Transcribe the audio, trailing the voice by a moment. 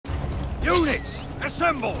Units,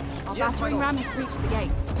 assemble! Our battering ram has reached the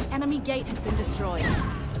gates. The enemy gate has been destroyed.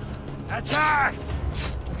 Attack!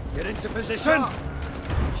 Get into position!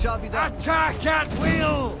 Shall be done. Attack at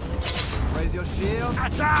will! Raise your shield.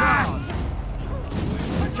 Attack!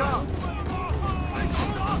 Charge.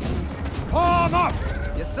 Form up!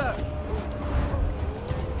 Yes, sir.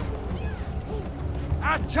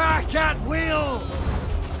 Attack at will!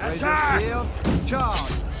 Raise Attack! your shield.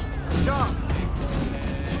 Charge. Charge.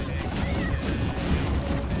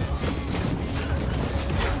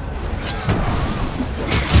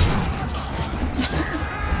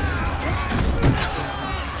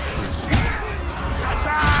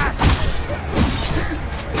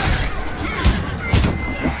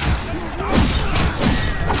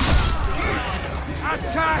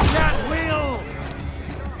 Attack at will!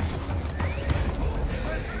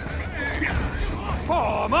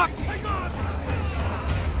 Form up!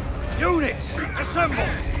 Units, assemble!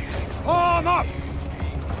 Form up!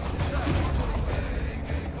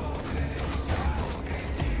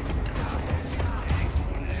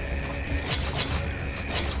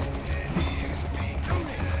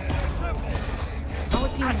 Our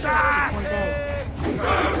team is Attack! point A.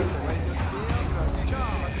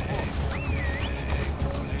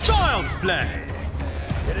 Child's play!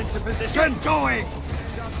 Get into position! Get going!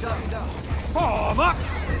 Shall be done. Form up!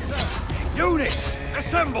 Units,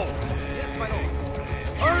 assemble! Yes, my lord.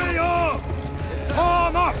 Hurry up!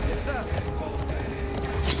 Form up! Yes, sir.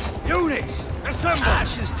 Units, assemble!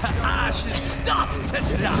 Ashes to ashes, dust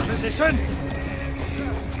to dust! Position!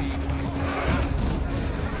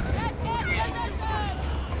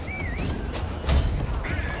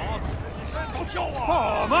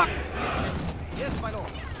 Form up! Yes, my lord.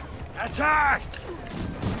 Attack!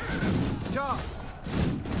 Charge.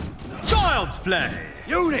 Child's play!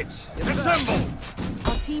 Units, Yes, sir. assemble!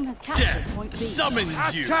 Our team has captured Death point B.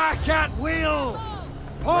 summons you! Attack at will!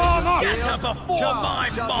 Form up! Scatter before my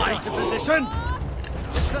Into might! position!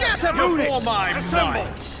 Scatter before Units, my assemble!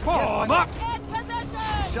 might! Form up!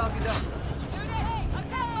 Shall be done.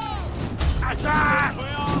 Attack!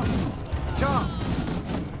 Charge.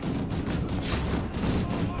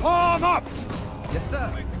 Form up! Yes, sir.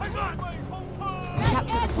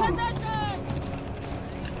 Capture the point.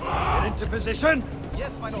 Get into position!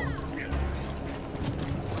 Yes, my lord.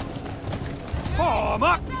 Form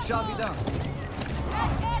up! Shall be done.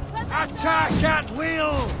 Attack at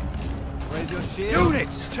will! Raise your shield.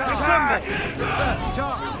 Units, Charge. assemble! Yes, sir.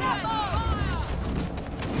 Charge.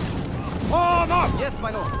 Form up! Yes, my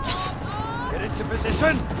lord. Get into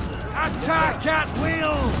position! Attack at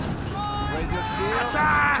will! Raise your shield.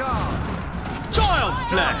 Attack! Charge. Child's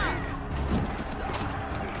play!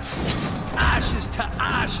 Ashes to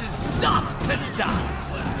ashes, dust to dust!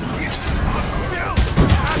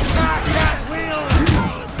 Attack at will!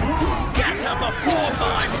 Scatter before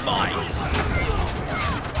my might!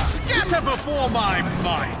 Scatter before my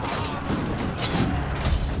might!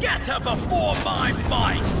 Scatter before my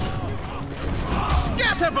might!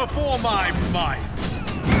 Scatter before my might!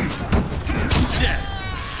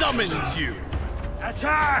 Death summons you!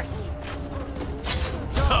 Attack!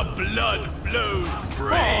 The blood flows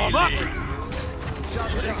Form up! freely!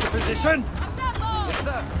 Get into position! Yes,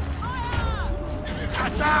 sir.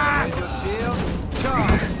 Attack! Raise your shield.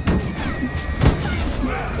 Charge.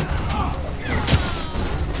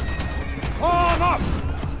 Form up!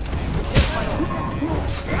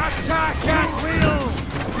 Attack at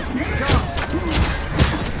will!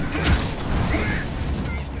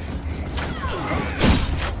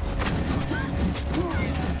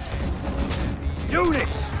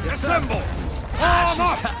 Units, assemble! Form Ashes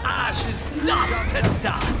up! to ashes, dust to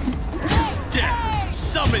dust! Death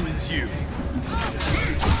summons you!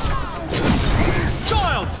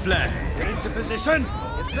 Child's play! Get into position!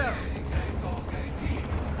 Yes, sir.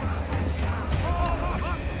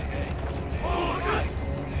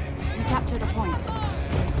 We captured a point.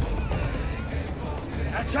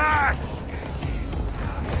 Attack!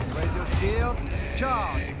 Raise your shield.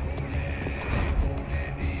 Charge.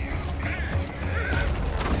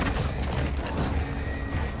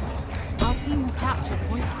 Our team has captured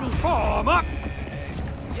point C. Form up!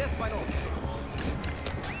 Yes, my lord.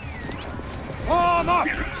 Form up!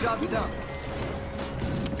 Shall be done.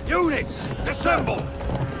 Units, assemble!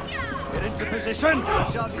 Get into position!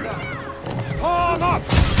 Shall be done. Form up!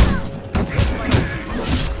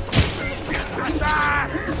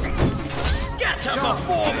 Attack! Scatter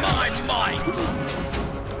before my might!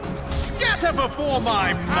 Scatter before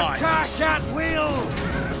my might! Attack at will!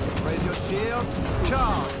 Raise your shield.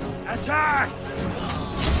 Charge. Attack!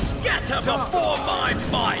 Scatter before my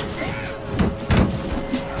might!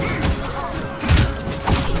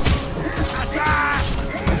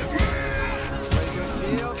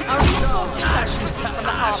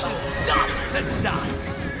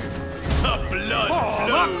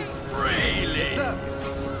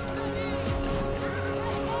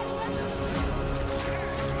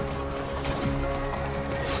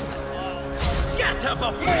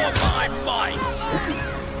 Scatter before my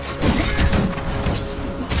might!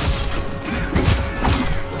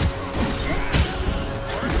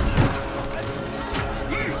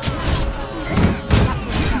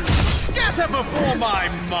 Scatter before my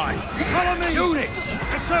might! Follow me! Units,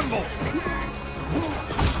 assemble!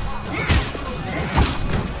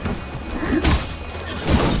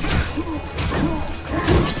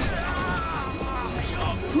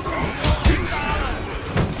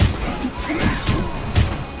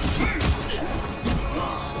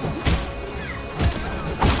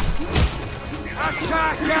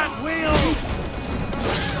 Attack at will!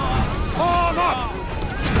 Form up!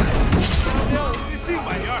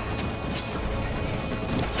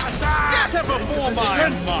 Scatter before my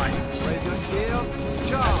might! Raise your shield.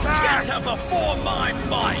 Charge. Scatter before my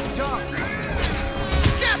might! Charge.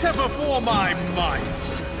 Scatter before my might!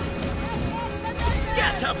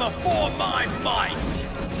 Scatter before my might!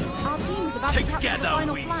 Our team is about to capture the Together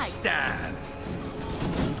final we flag. stand!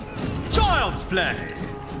 Child's play!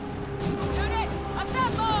 Unit,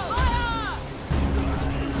 assemble! Fire!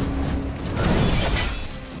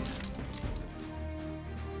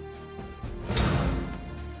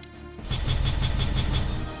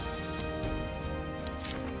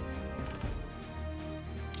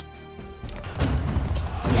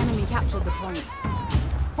 The enemy captured the point.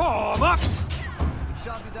 Form up!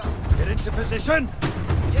 Shall be done. Get into position!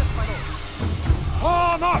 Yes, my lord.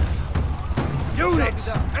 Form up! Units,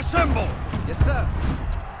 done. assemble! Yes, sir.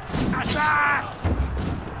 Attack!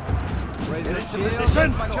 Raise Get your into shield.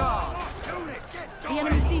 position! Yes, my lord. Charge! The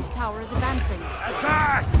enemy siege tower is advancing.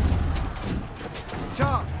 Attack!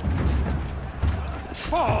 Charge.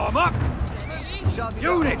 Form up! Shall be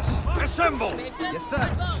Units, assemble! done. Yes,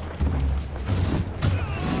 sir.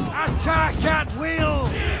 Attack at will!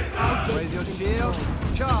 Raise your shield.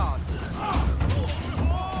 Charge.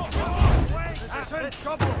 Position,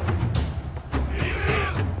 trouble!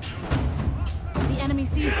 The enemy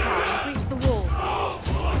siege tower has reached the wall.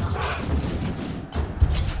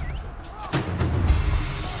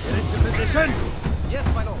 Get into position! Yes,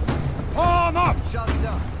 my lord. Form up! Shall be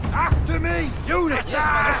done. After me! Units,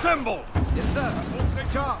 assemble! Yes, sir.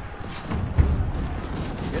 Charge.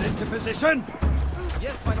 Get into position!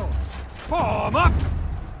 Yes, my lord. Form up!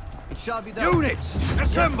 It shall be done. Units, Yes, my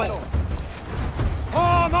assemble! lord.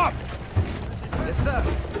 Form up! Yes, sir.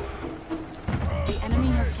 The enemy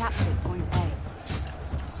has captured point A.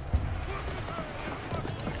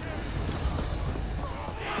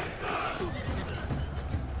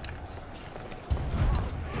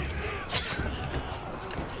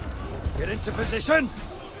 Get into position!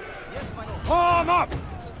 Yes, my lord. Form up!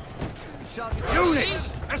 It shall be done. Units,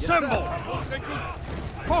 assemble!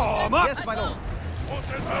 Form up! Yes, my lord.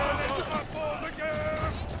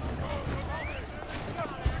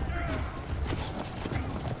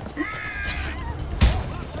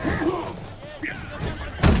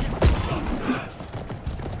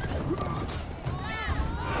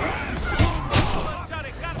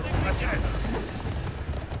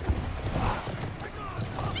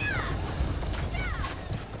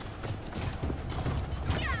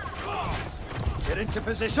 Get into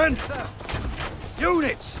position! Sir.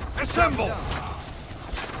 Units, assemble!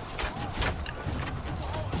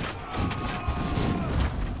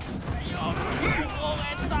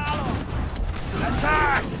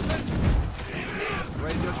 Attack!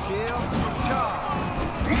 Raise your shield. Charge.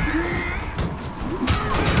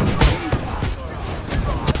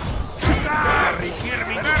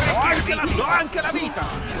 Do anche la vita!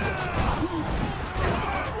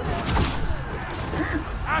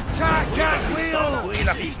 Attack at will! Qui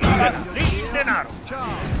la pistola, lì il denaro! Charge.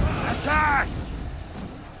 Attack!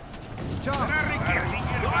 Charge. Arricchirmi!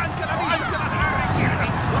 Do anche la vita! Arricchirmi!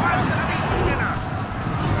 Do anche la vita! Il denaro!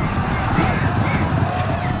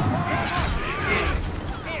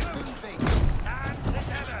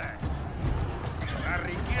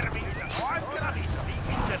 Arricchirmi! Do anche la vita! Lì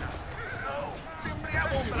il denaro!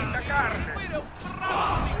 Sembriamo un bel da carne!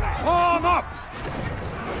 Form up!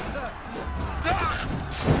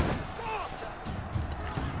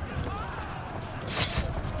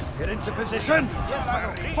 Get into position! Yes, my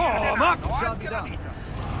lord. Form up! Shall be done.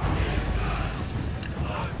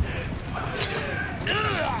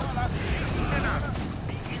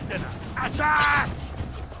 Attack!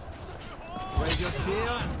 Raise your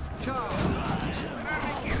shield. Charge.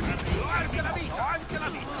 Do anche la vita! Do anche la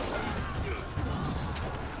vita!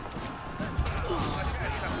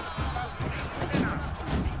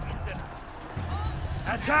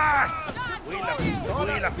 Attack! Qui la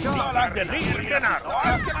pistola, lì il denaro!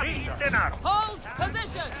 Anche lì il denaro! Hold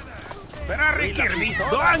position! Per arricchirmi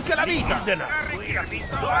do anche la vita! Per arricchirmi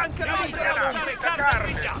do anche la vita! La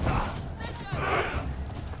carne!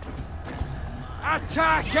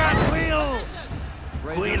 Attack at will!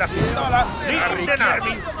 Qui la pistola, lì il denaro!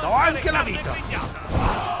 Do anche la vita!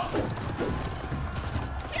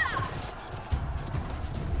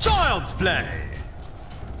 Child's play!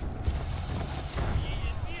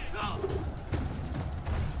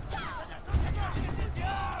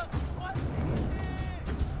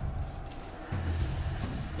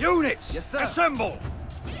 Units! Yes, sir. Assemble!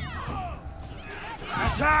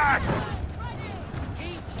 Attack!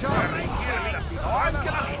 Per arricchirmi do anche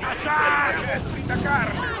la vita! Attack! La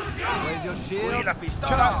carne! Raise your shield. Qui la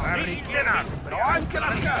pistola, per arricchirmi do anche la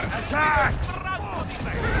carne! Attack!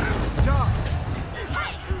 Charge.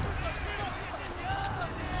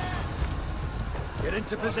 Get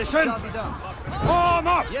into position! Shall be done. Form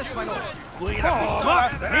up! Yes, my lord. Qui la pistola,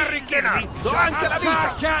 per arricchirmi do anche la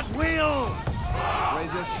vita! Attack at will!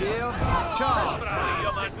 Raise your shield. Charge.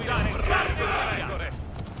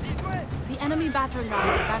 The enemy battering ram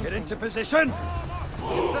is Get advancing. into position!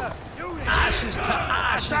 Yes, sir. Ashes to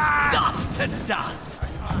ashes, dust to dust!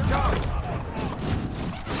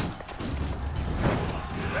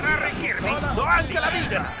 Per arricchirmi do anche la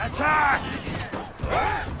vita! Attack!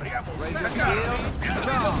 Raise your shield.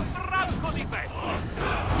 Charge.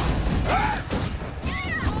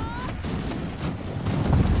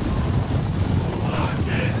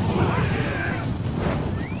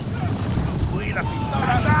 Qui la pistola,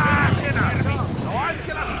 per arricchirmi do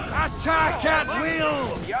anche la vita! Attack at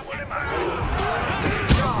will! Diamo le mani!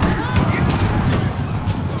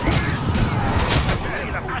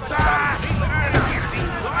 Qui la pistola, per arricchirmi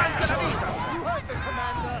do anche la vita!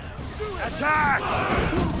 Attack!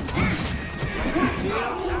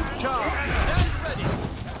 Charge.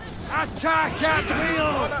 Attack at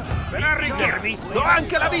will! Per arricchirmi do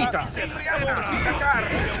anche la vita! La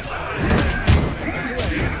carne!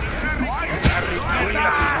 Arricchirmi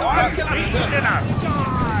la pistola, anche la vita! Il denaro!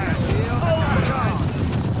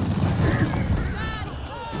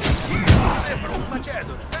 Sembra un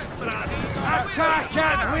macedo! Attack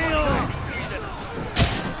at will!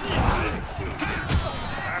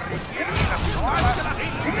 Arricchirmi la pistola, anche la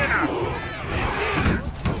vita! Il denaro!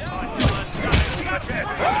 Macedo!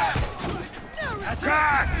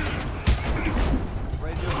 Attack!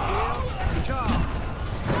 Raise your shield. Charge.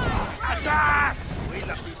 Attack! Qui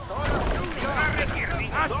la pistola, per arricchirmi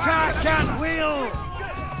do anche Attack at will!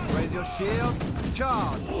 Raise your shield.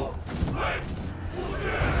 Charge.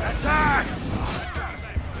 Attack!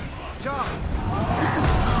 Charge.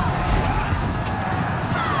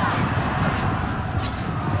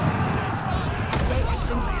 Gate has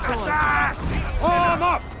been destroyed. Attack! Form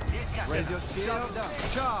up! Raise your shield.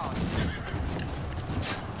 Charge.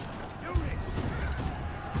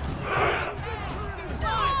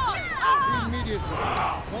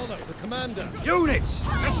 Units!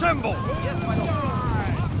 Assemble! Yes, my lord.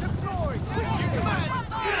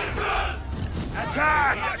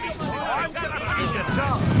 Attack! anche la vita!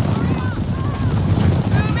 Charge.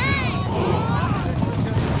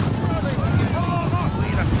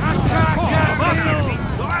 Attack at will!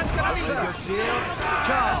 Do anche la Raise vita! your shield.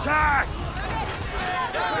 Charge. Attack!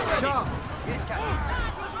 Charge.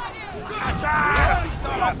 Attack!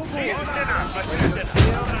 Pistola, lì il denaro!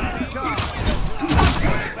 Shield. Charge.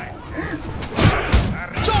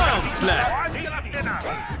 Child's play! Anche la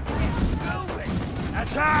denaro!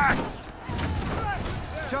 Attack!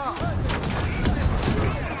 Charge.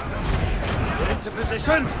 Get into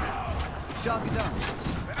position! It shall be done.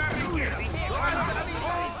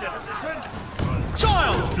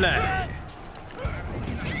 Child's play!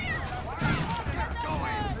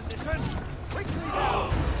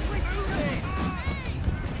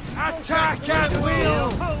 Attack at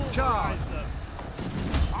will! Charge.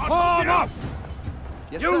 Form up!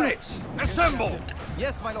 Yes, sir. Units! Assemble!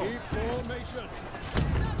 Yes, my lord.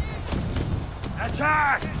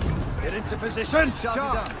 Attack! Get into position! Shall be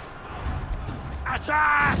done.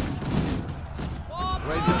 Attack!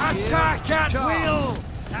 Raise your shield. Attack at Charge. will!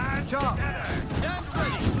 Charge.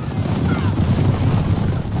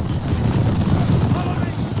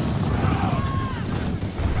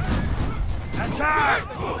 Attack!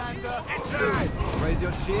 Raise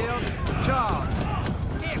your shield. Charge.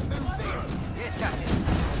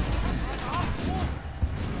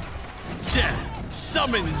 Death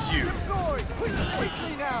summons you!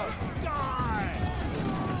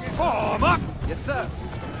 Form up! Yes, sir.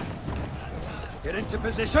 Get into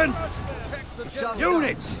position! It shall be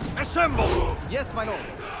Units! Assemble! done. Yes, my lord.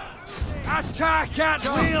 Attack at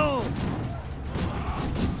will!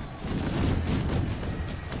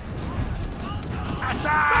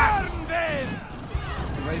 Attack!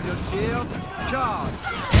 Raise your shield. Charge.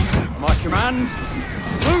 My command.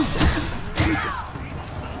 Loose!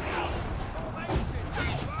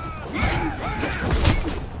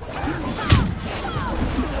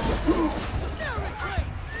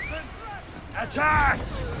 Attack!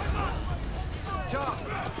 Charge.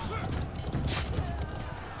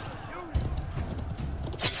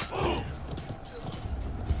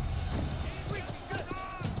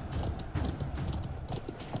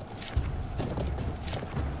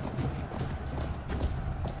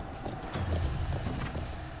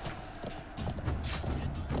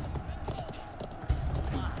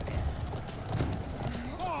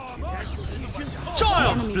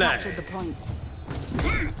 Child's Enemy play! captured the point.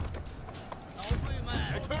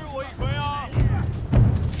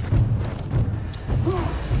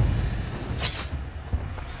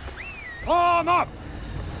 Form up!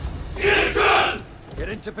 Get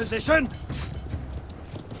into position!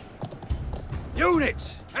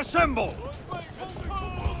 Units, assemble!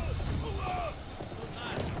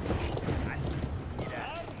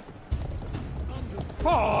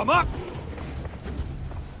 Form up!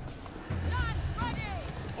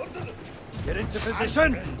 Get into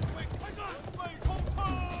position!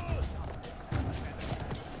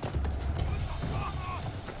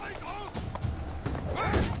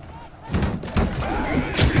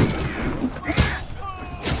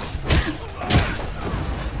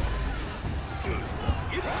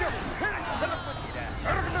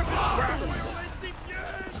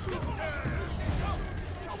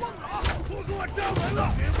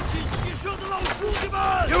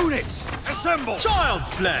 Units, assemble! Child's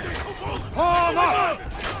play! Form up!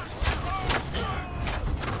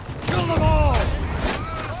 Kill them all!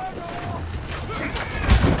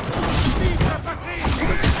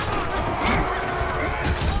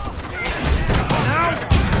 Now!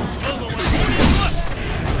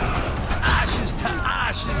 Ashes to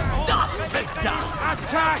ashes, dust to dust!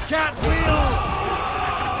 Attack at will!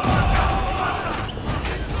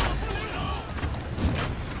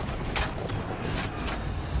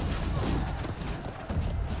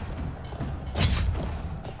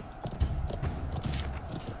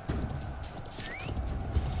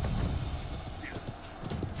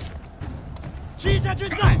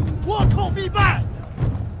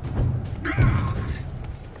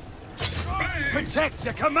 Protect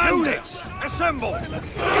your commander! Units, assemble!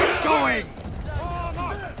 Get going!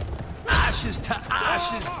 Ashes to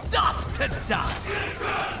ashes, dust to dust!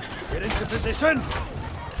 Get into position!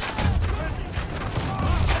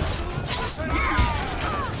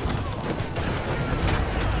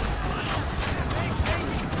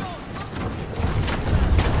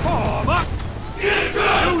 Form up!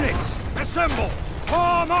 Units, assemble!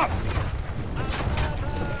 Form up!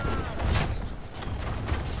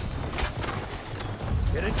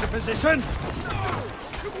 Get into position! Form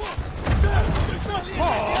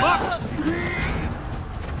up!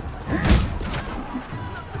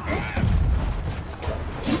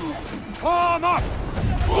 Form up!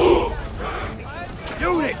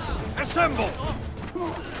 Units, assemble!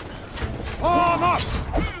 Form up!